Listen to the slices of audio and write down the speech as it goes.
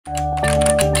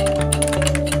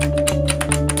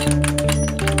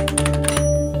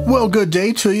Well, good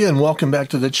day to you and welcome back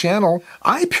to the channel.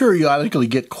 I periodically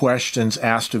get questions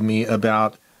asked of me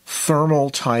about thermal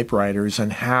typewriters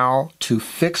and how to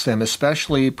fix them,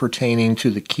 especially pertaining to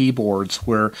the keyboards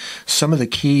where some of the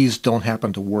keys don't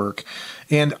happen to work.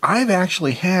 And I've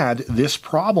actually had this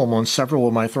problem on several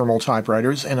of my thermal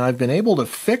typewriters, and I've been able to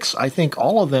fix, I think,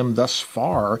 all of them thus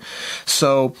far.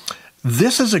 So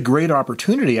this is a great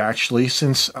opportunity, actually,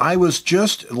 since I was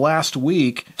just last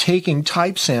week taking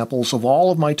type samples of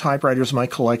all of my typewriters in my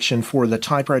collection for the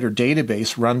typewriter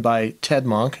database run by Ted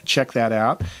Monk. Check that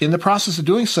out. In the process of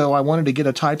doing so, I wanted to get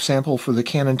a type sample for the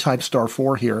Canon Typestar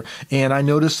 4 here, and I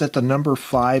noticed that the number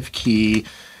 5 key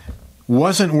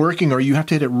wasn't working, or you have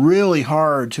to hit it really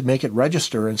hard to make it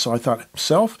register. And so I thought,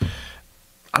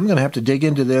 I'm going to have to dig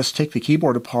into this, take the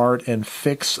keyboard apart, and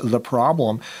fix the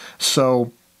problem.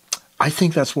 So I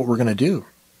think that's what we're going to do.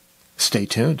 Stay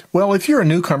tuned. Well, if you're a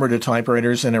newcomer to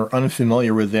typewriters and are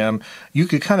unfamiliar with them, you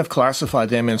could kind of classify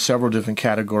them in several different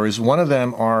categories. One of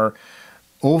them are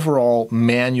overall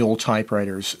manual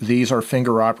typewriters. These are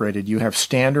finger operated. You have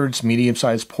standards,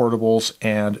 medium-sized portables,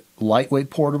 and lightweight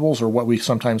portables, or what we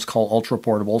sometimes call ultra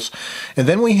portables. And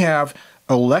then we have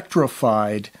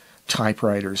electrified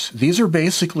typewriters. These are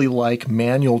basically like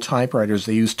manual typewriters.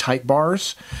 They use type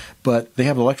bars, but they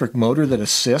have an electric motor that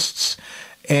assists.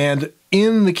 And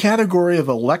in the category of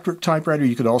electric typewriter,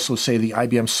 you could also say the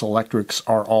IBM Selectrics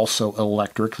are also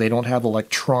electric. They don't have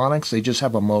electronics, they just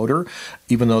have a motor.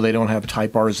 Even though they don't have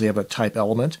type bars, they have a type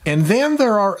element. And then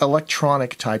there are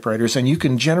electronic typewriters, and you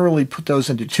can generally put those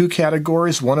into two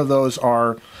categories. One of those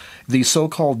are the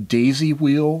so-called daisy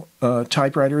wheel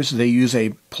typewriters. They use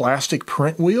a plastic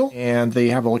print wheel, and they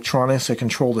have electronics that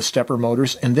control the stepper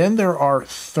motors. And then there are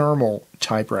thermal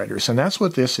typewriters, and that's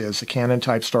what this is. The Canon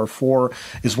Typestar 4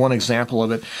 is one example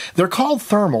of it. They're called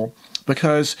thermal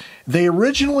because they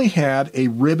originally had a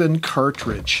ribbon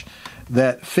cartridge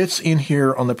that fits in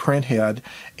here on the print head,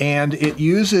 and it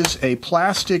uses a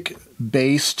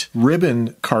plastic-based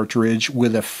ribbon cartridge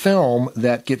with a film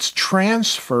that gets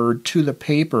transferred to the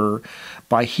paper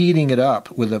by heating it up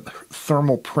with a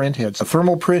thermal print head. A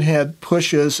thermal print head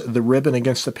pushes the ribbon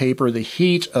against the paper. The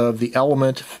heat of the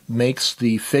element makes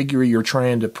the figure you're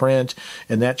trying to print,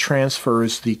 and that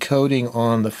transfers the coating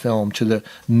on the film to the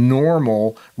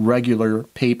normal, regular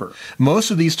paper.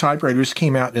 Most of these typewriters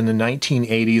came out in the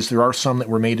 1980s. There are some that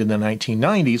were made in the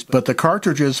 1990s, but the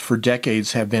cartridges for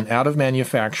decades have been out of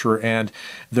manufacture, and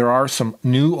there are some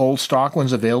new old stock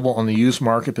ones available on the used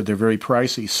market, but they're very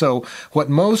pricey. So what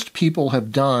most people have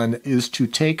done is to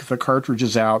take the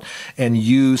cartridges out and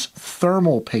use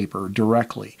thermal paper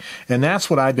directly. And that's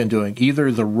what I've been doing,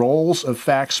 either the rolls of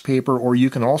fax paper, or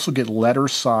you can also get letter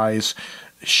size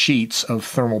sheets of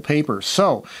thermal paper.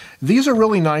 So these are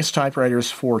really nice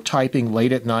typewriters for typing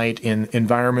late at night in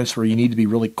environments where you need to be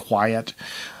really quiet.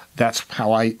 That's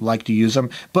how I like to use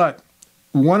them. But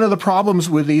one of the problems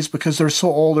with these, because they're so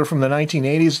old, they're from the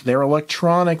 1980s, they're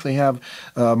electronic. They have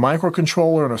a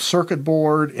microcontroller and a circuit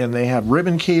board, and they have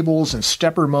ribbon cables and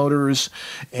stepper motors,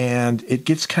 and it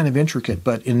gets kind of intricate.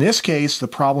 But in this case, the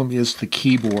problem is the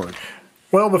keyboard.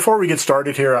 Well, before we get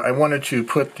started here, I wanted to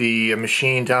put the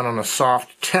machine down on a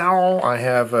soft towel. I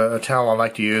have a towel I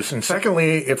like to use. And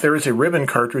secondly, if there is a ribbon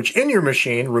cartridge in your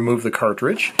machine, remove the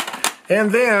cartridge.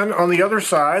 And then on the other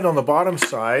side, on the bottom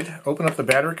side, open up the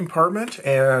battery compartment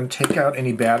and take out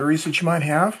any batteries that you might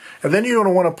have. And then you're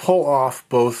going to want to pull off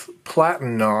both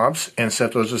platen knobs and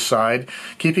set those aside,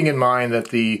 keeping in mind that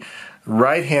the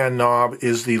right-hand knob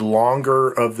is the longer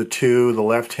of the two, the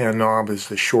left-hand knob is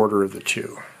the shorter of the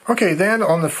two. Okay, then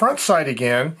on the front side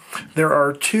again, there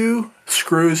are two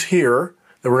screws here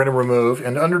that we're going to remove,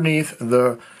 and underneath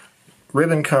the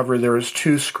ribbon cover there is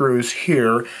two screws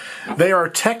here. They are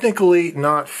technically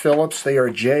not Phillips, they are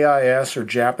JIS, or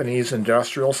Japanese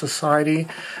Industrial Society,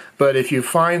 but if you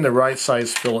find the right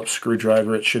size Phillips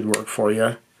screwdriver, it should work for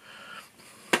you.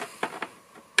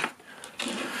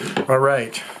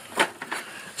 Alright,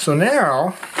 so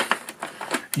now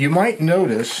you might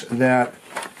notice that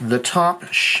the top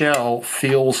shell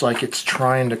feels like it's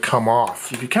trying to come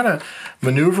off. If you kind of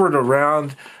maneuver it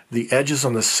around the edges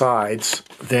on the sides,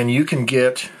 then you can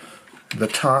get the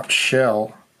top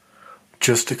shell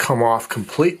just to come off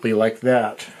completely like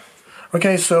that.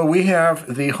 Okay, so we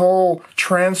have the whole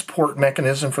transport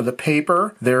mechanism for the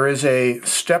paper. There is a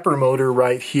stepper motor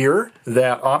right here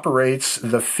that operates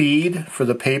the feed for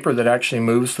the paper that actually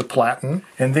moves the platen.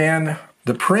 And then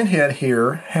the print head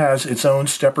here has its own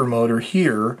stepper motor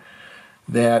here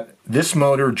that this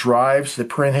motor drives the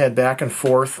print head back and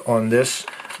forth on this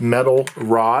metal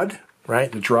rod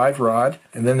right? The drive rod.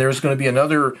 And then there's going to be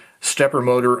another stepper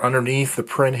motor underneath the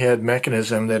printhead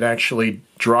mechanism that actually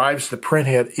drives the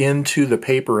printhead into the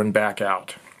paper and back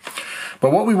out.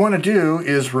 But what we want to do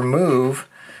is remove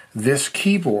this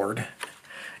keyboard.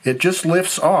 It just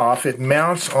lifts off. It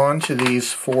mounts onto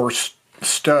these 4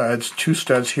 studs, 2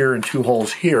 studs here and 2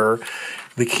 holes here.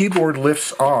 The keyboard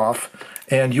lifts off,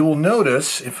 and you'll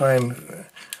notice, if I'm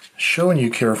showing you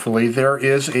carefully, there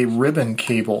is a ribbon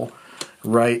cable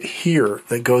right here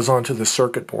that goes onto the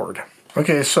circuit board.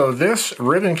 Okay, so this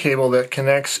ribbon cable that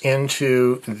connects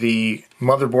into the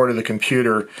motherboard of the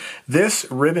computer, this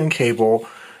ribbon cable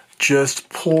just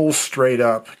pulls straight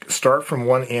up. Start from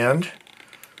one end,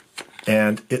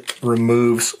 and it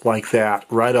removes like that,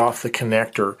 right off the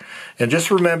connector. And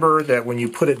just remember that when you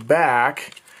put it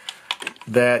back,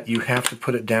 that you have to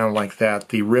put it down like that.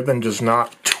 The ribbon does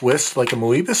not twist like a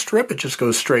Moebius strip, it just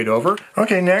goes straight over.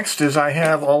 Okay, next is I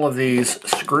have all of these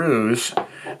screws.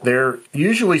 They're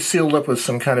usually sealed up with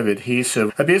some kind of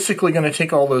adhesive. I'm basically going to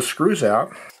take all those screws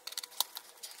out.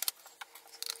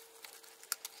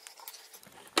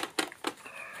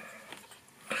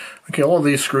 Okay, all of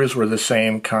these screws were the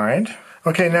same kind.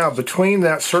 Okay, now between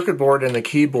that circuit board and the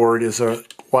keyboard is a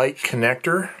white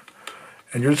connector,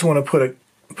 and you just want to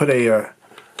put a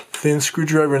thin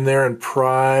screwdriver in there and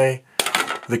pry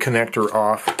the connector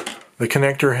off. The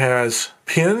connector has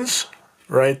pins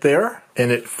right there,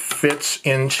 and it fits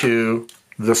into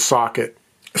the socket.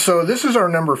 So this is our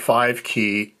number 5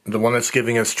 key, the one that's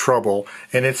giving us trouble,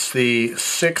 and it's the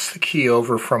 6th key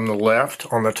over from the left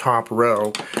on the top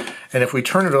row. And if we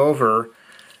turn it over,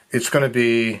 it's going to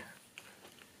be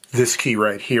this key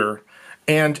right here.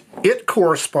 And it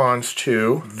corresponds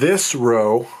to this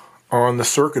row on the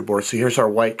circuit board. So here's our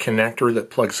white connector that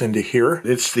plugs into here.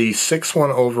 It's the 6th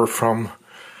one over from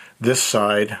this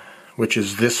side, which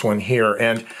is this one here.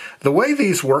 And the way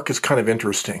these work is kind of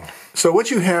interesting. So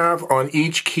what you have on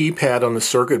each keypad on the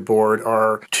circuit board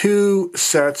are 2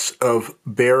 sets of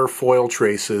bare foil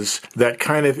traces that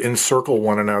kind of encircle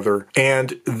one another,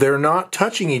 and they're not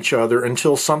touching each other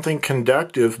until something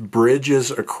conductive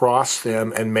bridges across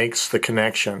them and makes the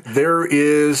connection. There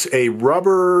is a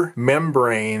rubber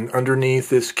membrane underneath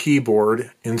this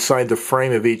keyboard inside the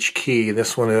frame of each key,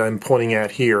 this one that I'm pointing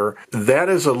at here. That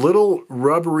is a little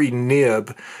rubbery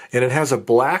nib, and it has a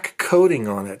black coating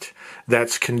on it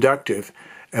that's conductive.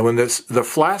 And when the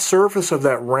flat surface of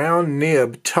that round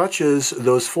nib touches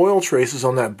those foil traces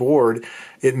on that board,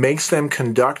 it makes them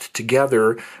conduct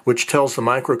together, which tells the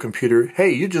microcomputer, hey,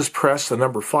 you just pressed the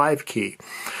number 5 key.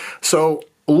 So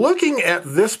looking at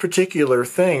this particular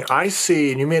thing, I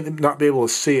see, and you may not be able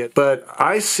to see it, but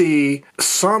I see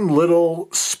some little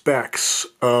specks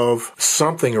of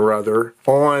something or other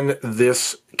on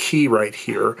this key right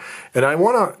here. And I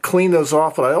want to clean those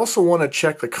off, but I also want to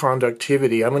check the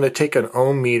conductivity. I'm going to take an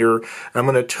ohm meter. I'm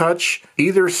going to touch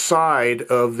either side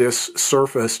of this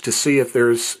surface to see if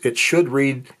it should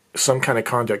read some kind of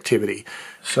conductivity.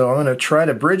 So I'm going to try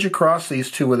to bridge across these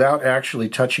two without actually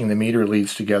touching the meter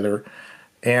leads together.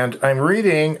 And I'm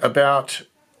reading about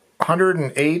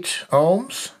 108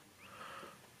 ohms.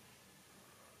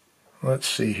 Let's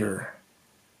see here.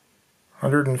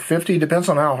 150, depends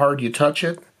on how hard you touch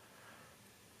it.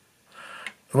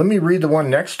 Let me read the one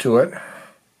next to it.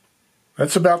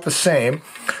 That's about the same.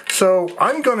 So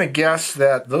I'm going to guess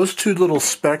that those 2 little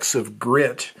specks of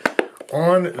grit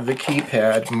on the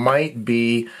keypad might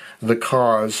be the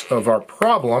cause of our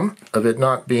problem of it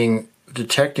not being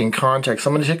detecting contact. So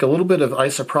I'm going to take a little bit of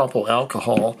isopropyl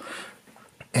alcohol,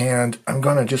 and I'm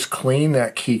going to just clean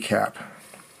that keycap.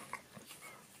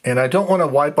 And I don't want to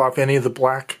wipe off any of the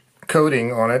black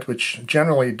coating on it, which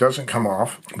generally doesn't come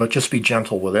off, but just be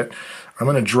gentle with it. I'm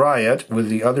going to dry it with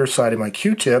the other side of my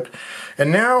Q-tip.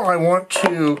 And now I want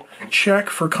to check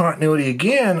for continuity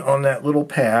again on that little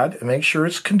pad and make sure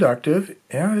it's conductive.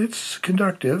 Yeah, it's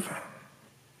conductive.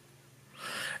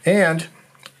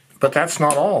 But that's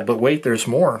not all. But wait, there's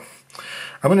more.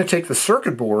 I'm going to take the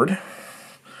circuit board,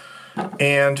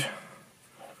 and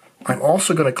I'm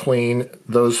also going to clean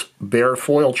those bare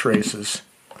foil traces.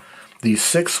 The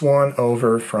 6th one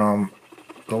over from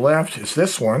the left is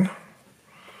this one.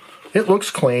 It looks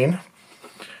clean.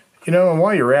 You know, and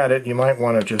while you're at it, you might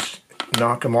want to just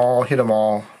knock them all, hit them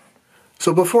all.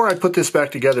 So before I put this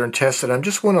back together and test it, I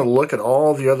just want to look at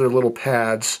all the other little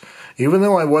pads. Even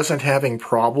though I wasn't having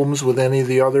problems with any of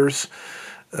the others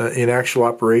in actual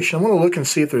operation, I want to look and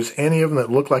see if there's any of them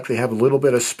that look like they have a little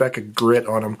bit of speck of grit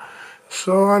on them.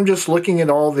 So I'm just looking at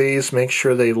all these, make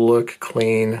sure they look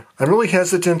clean. I'm really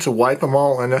hesitant to wipe them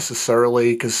all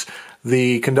unnecessarily because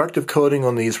the conductive coating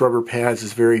on these rubber pads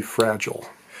is very fragile.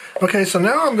 Okay, so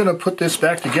now I'm going to put this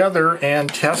back together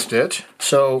and test it.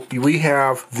 So we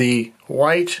have the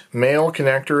white male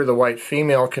connector, the white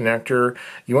female connector.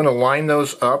 You want to line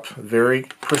those up very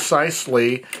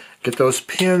precisely. Get those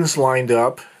pins lined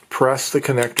up. Press the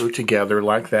connector together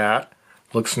like that.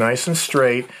 Looks nice and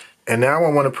straight. And now I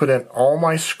want to put in all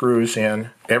my screws in,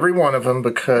 every one of them,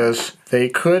 because they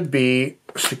could be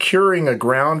securing a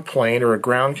ground plane or a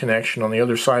ground connection on the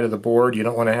other side of the board. You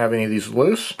don't want to have any of these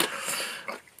loose.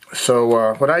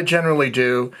 So what I generally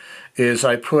do is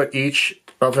I put each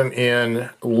of them in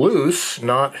loose,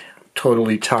 not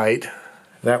totally tight.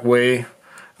 That way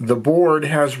the board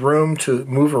has room to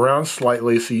move around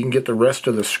slightly so you can get the rest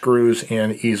of the screws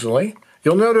in easily.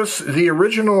 You'll notice the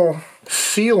original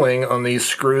sealing on these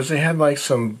screws, they had like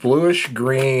some bluish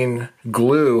green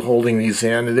glue holding these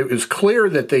in, and it was clear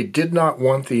that they did not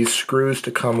want these screws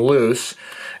to come loose.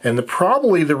 And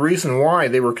probably the reason why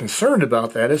they were concerned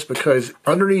about that is because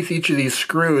underneath each of these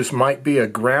screws might be a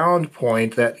ground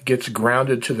point that gets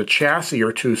grounded to the chassis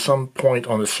or to some point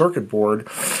on the circuit board.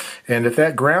 And if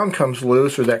that ground comes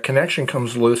loose or that connection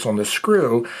comes loose on the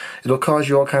screw, it'll cause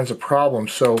you all kinds of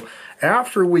problems. So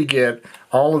after we get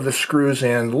all of the screws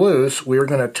in loose, we're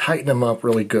going to tighten them up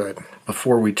really good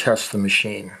before we test the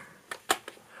machine.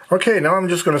 Okay, now I'm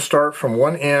just going to start from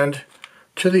one end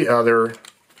to the other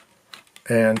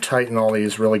and tighten all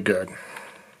these really good.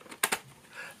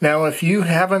 Now, if you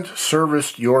haven't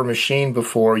serviced your machine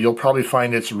before, you'll probably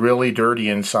find it's really dirty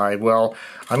inside. Well,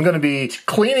 I'm going to be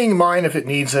cleaning mine if it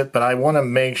needs it, but I want to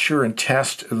make sure and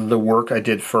test the work I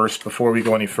did first before we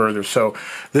go any further. So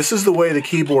this is the way the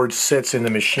keyboard sits in the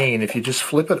machine. If you just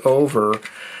flip it over,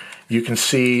 you can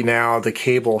see now the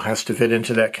cable has to fit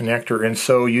into that connector. And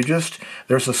so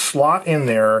there's a slot in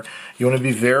there. You want to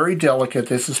be very delicate.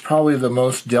 This is probably the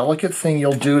most delicate thing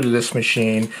you'll do to this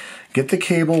machine. Get the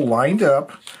cable lined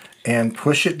up and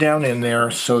push it down in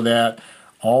there so that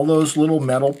all those little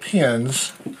metal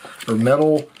pins or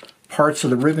metal parts of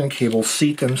the ribbon cable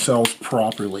seat themselves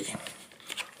properly,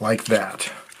 like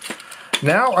that.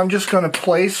 Now I'm just going to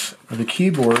place the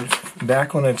keyboard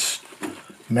back on its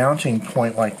mounting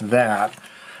point like that.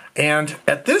 And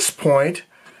at this point,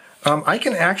 I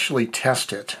can actually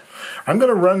test it. I'm going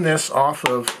to run this off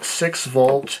of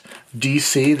 6-volt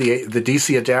DC, the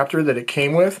DC adapter that it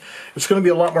came with. It's going to be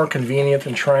a lot more convenient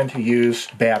than trying to use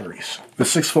batteries. The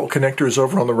 6-volt connector is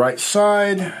over on the right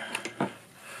side.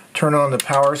 Turn on the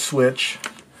power switch.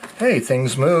 Hey,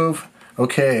 things move.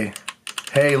 Okay.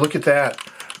 Hey, look at that.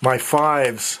 My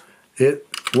 5s. It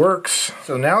works.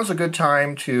 So now is a good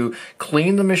time to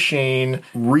clean the machine,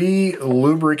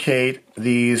 re-lubricate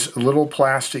these little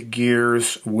plastic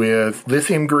gears with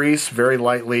lithium grease very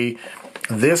lightly.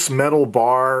 This metal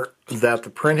bar that the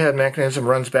printhead mechanism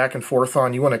runs back and forth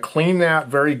on, you want to clean that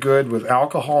very good with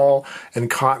alcohol and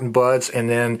cotton buds, and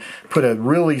then put a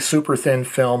really super thin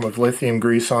film of lithium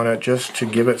grease on it just to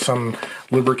give it some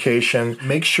lubrication.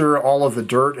 Make sure all of the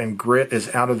dirt and grit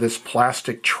is out of this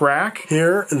plastic track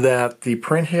here that the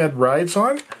printhead rides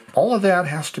on. All of that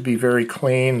has to be very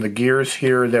clean. The gears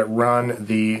here that run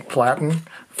the platen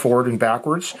forward and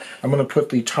backwards. I'm going to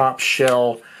put the top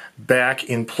shell back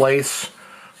in place.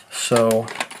 So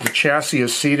the chassis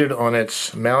is seated on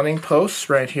its mounting posts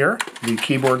right here, the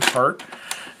keyboard part,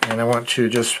 and I want to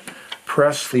just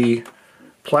press the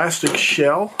plastic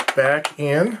shell back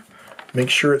in, make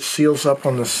sure it seals up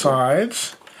on the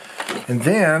sides, and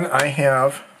then I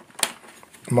have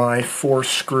my 4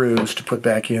 screws to put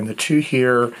back in, the 2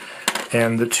 here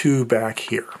and the 2 back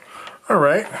here.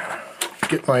 Alright,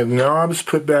 get my knobs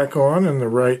put back on in the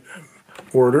right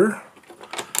order.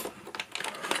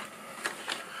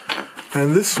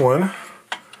 And this one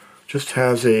just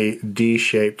has a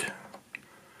D-shaped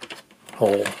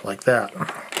hole like that.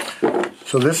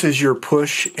 So this is your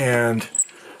push and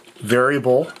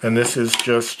variable, and this is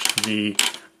just the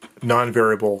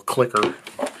non-variable clicker.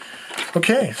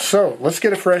 Okay, so let's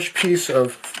get a fresh piece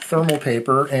of thermal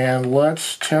paper and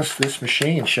let's test this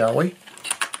machine, shall we?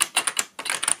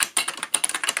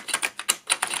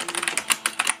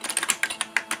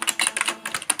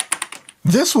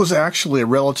 This was actually a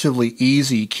relatively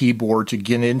easy keyboard to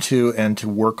get into and to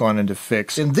work on and to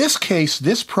fix. In this case,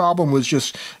 this problem was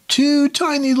just 2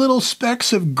 tiny little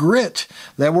specks of grit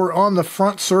that were on the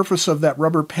front surface of that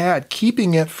rubber pad,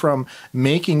 keeping it from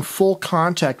making full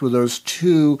contact with those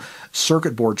 2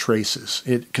 circuit board traces,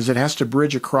 because it has to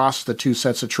bridge across the 2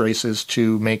 sets of traces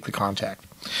to make the contact.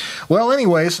 Well,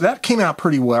 anyways, that came out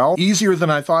pretty well. Easier than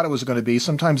I thought it was going to be.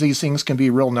 Sometimes these things can be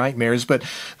real nightmares, but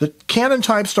the Canon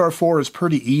Typestar 4 is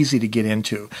pretty easy to get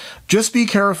into. Just be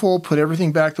careful, put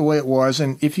everything back the way it was,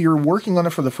 and if you're working on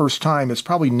it for the first time, it's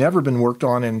probably never been worked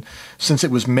on and since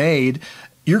it was made,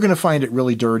 you're going to find it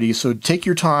really dirty. So take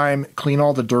your time, clean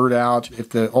all the dirt out. If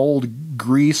the old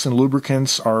grease and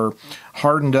lubricants are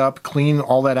hardened up, clean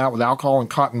all that out with alcohol and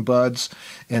cotton buds,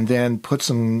 and then put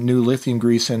some new lithium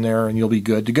grease in there and you'll be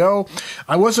good to go.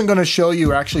 I wasn't going to show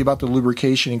you actually about the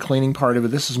lubrication and cleaning part of it.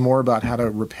 This is more about how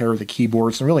to repair the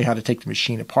keyboards and really how to take the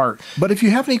machine apart. But if you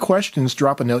have any questions,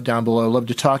 drop a note down below. I'd love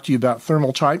to talk to you about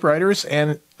thermal typewriters.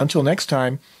 And until next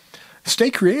time, stay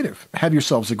creative. Have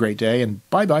yourselves a great day, and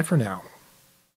bye-bye for now.